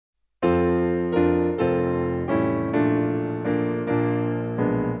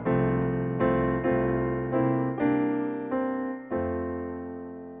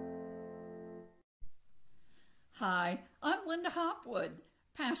Hi, I'm Linda Hopwood,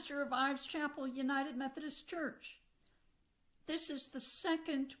 pastor of Ives Chapel United Methodist Church. This is the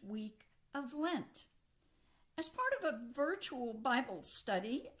second week of Lent. As part of a virtual Bible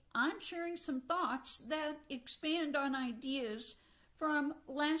study, I'm sharing some thoughts that expand on ideas from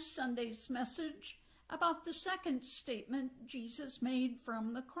last Sunday's message about the second statement Jesus made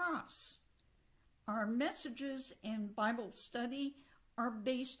from the cross. Our messages and Bible study are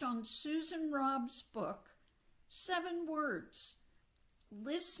based on Susan Robb's book, 7 Words,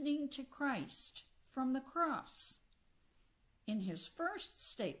 Listening to Christ from the Cross. In his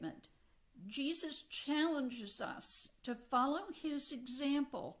first statement, Jesus challenges us to follow his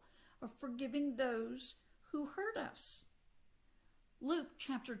example of forgiving those who hurt us. Luke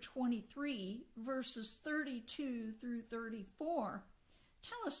chapter 23, verses 32 through 34,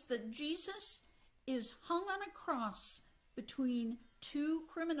 tell us that Jesus is hung on a cross between 2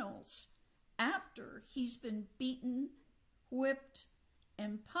 criminals after he's been beaten, whipped,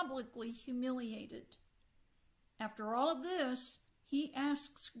 and publicly humiliated. After all of this, he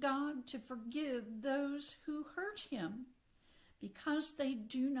asks God to forgive those who hurt him because they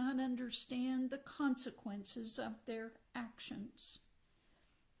do not understand the consequences of their actions.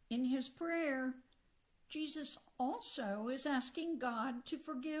 In his prayer, Jesus also is asking God to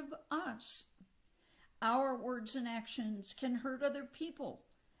forgive us. Our words and actions can hurt other people,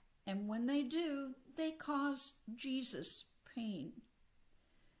 and when they do, they cause Jesus pain.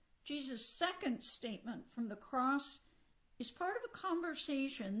 Jesus' second statement from the cross is part of a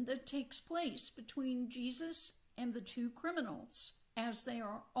conversation that takes place between Jesus and the 2 criminals as they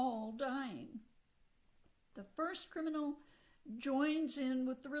are all dying. The first criminal joins in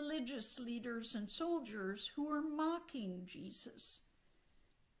with the religious leaders and soldiers who are mocking Jesus.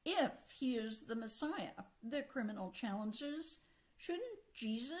 If he is the Messiah, the criminal challenges, shouldn't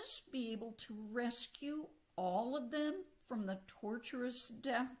Jesus be able to rescue all of them from the torturous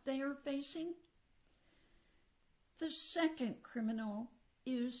death they are facing? The second criminal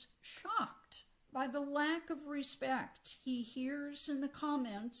is shocked by the lack of respect he hears in the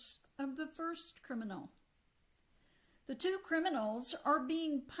comments of the first criminal. The 2 criminals are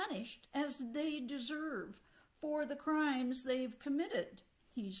being punished as they deserve for the crimes they've committed,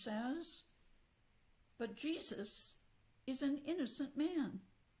 he says. But Jesus is an innocent man.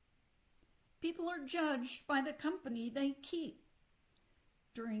 People are judged by the company they keep.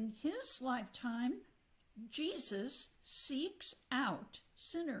 During his lifetime, Jesus seeks out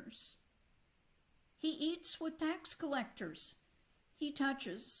sinners. He eats with tax collectors. He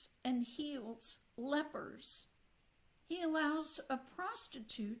touches and heals lepers. He allows a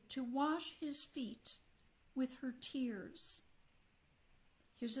prostitute to wash his feet with her tears.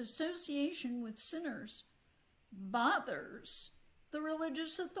 His association with sinners bothers the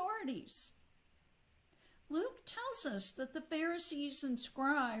religious authorities. Luke tells us that the Pharisees and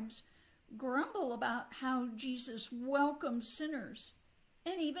scribes grumble about how Jesus welcomes sinners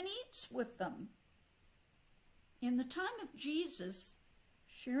and even eats with them. In the time of Jesus,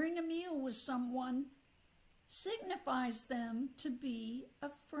 sharing a meal with someone signifies them to be a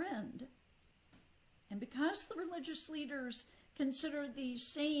friend. And because the religious leaders consider these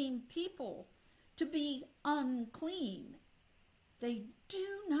same people to be unclean, they do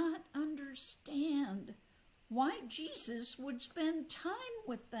not understand why Jesus would spend time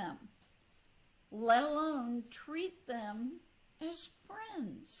with them, let alone treat them as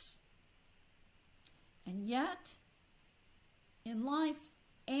friends. And yet, in life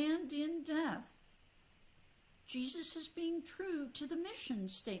and in death, Jesus is being true to the mission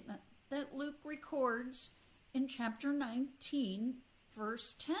statement that Luke records in chapter 19,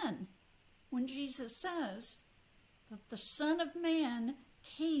 verse 10, when Jesus says that the Son of Man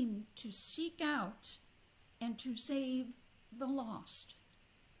came to seek out and to save the lost.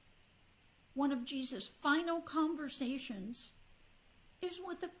 One of Jesus' final conversations is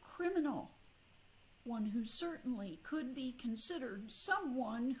with a criminal, one who certainly could be considered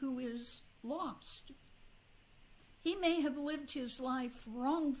someone who is lost. He may have lived his life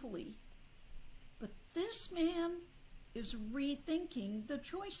wrongfully, but this man is rethinking the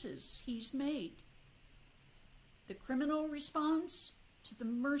choices he's made. The criminal responds to the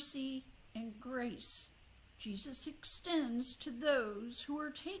mercy and grace Jesus extends to those who are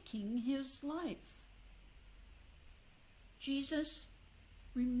taking his life. Jesus,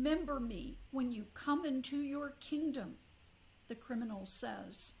 remember me when you come into your kingdom, the criminal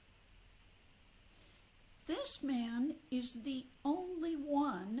says. This man is the only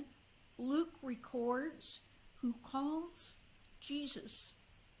one Luke records who calls Jesus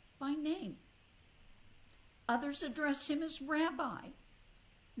by name. Others address him as Rabbi,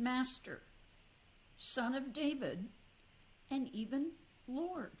 Master, Son of David, and even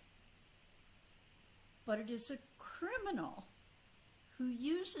Lord. But it is a criminal who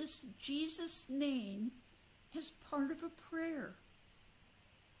uses Jesus' name as part of a prayer.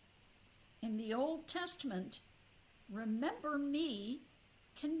 In the Old Testament, remember me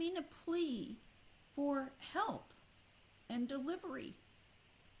can mean a plea for help and delivery.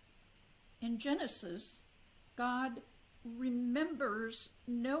 In Genesis, God remembers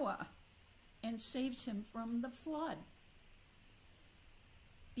Noah and saves him from the flood.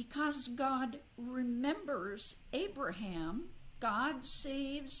 Because God remembers Abraham, God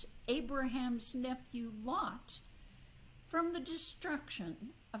saves Abraham's nephew Lot from the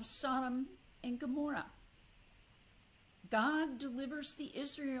destruction of Sodom and Gomorrah. God delivers the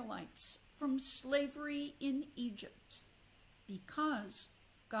Israelites from slavery in Egypt because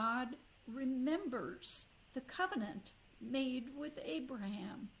God remembers the covenant made with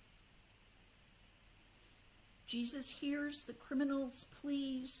Abraham. Jesus hears the criminal's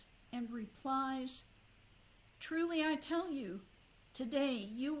pleas and replies, "Truly I tell you, today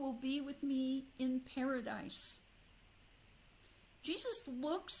you will be with me in paradise." Jesus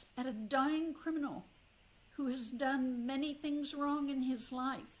looks at a dying criminal who has done many things wrong in his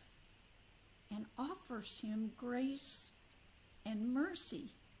life and offers him grace and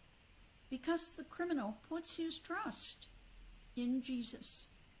mercy because the criminal puts his trust in Jesus.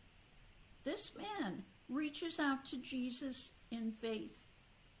 This man reaches out to Jesus in faith,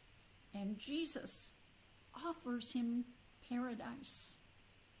 and Jesus offers him paradise.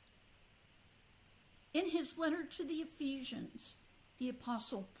 In his letter to the Ephesians, the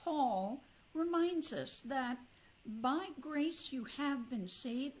Apostle Paul reminds us that by grace you have been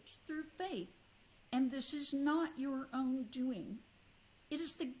saved through faith, and this is not your own doing. It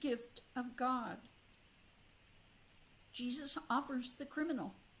is the gift of God. Jesus offers the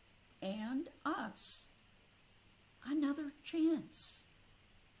criminal and us another chance.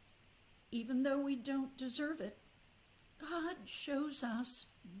 Even though we don't deserve it, God shows us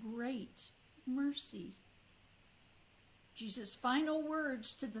great mercy. Jesus' final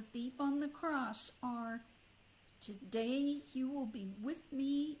words to the thief on the cross are, "Today you will be with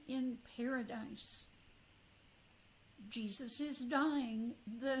me in paradise." Jesus is dying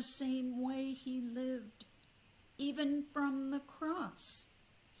the same way he lived. Even from the cross,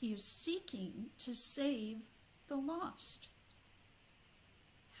 he is seeking to save the lost.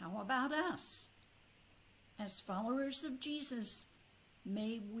 How about us? As followers of Jesus,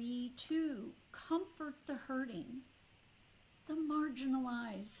 may we too comfort the hurting, the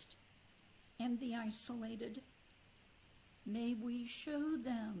marginalized, and the isolated. May we show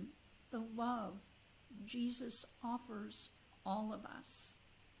them the love Jesus offers all of us.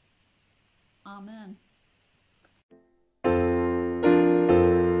 Amen.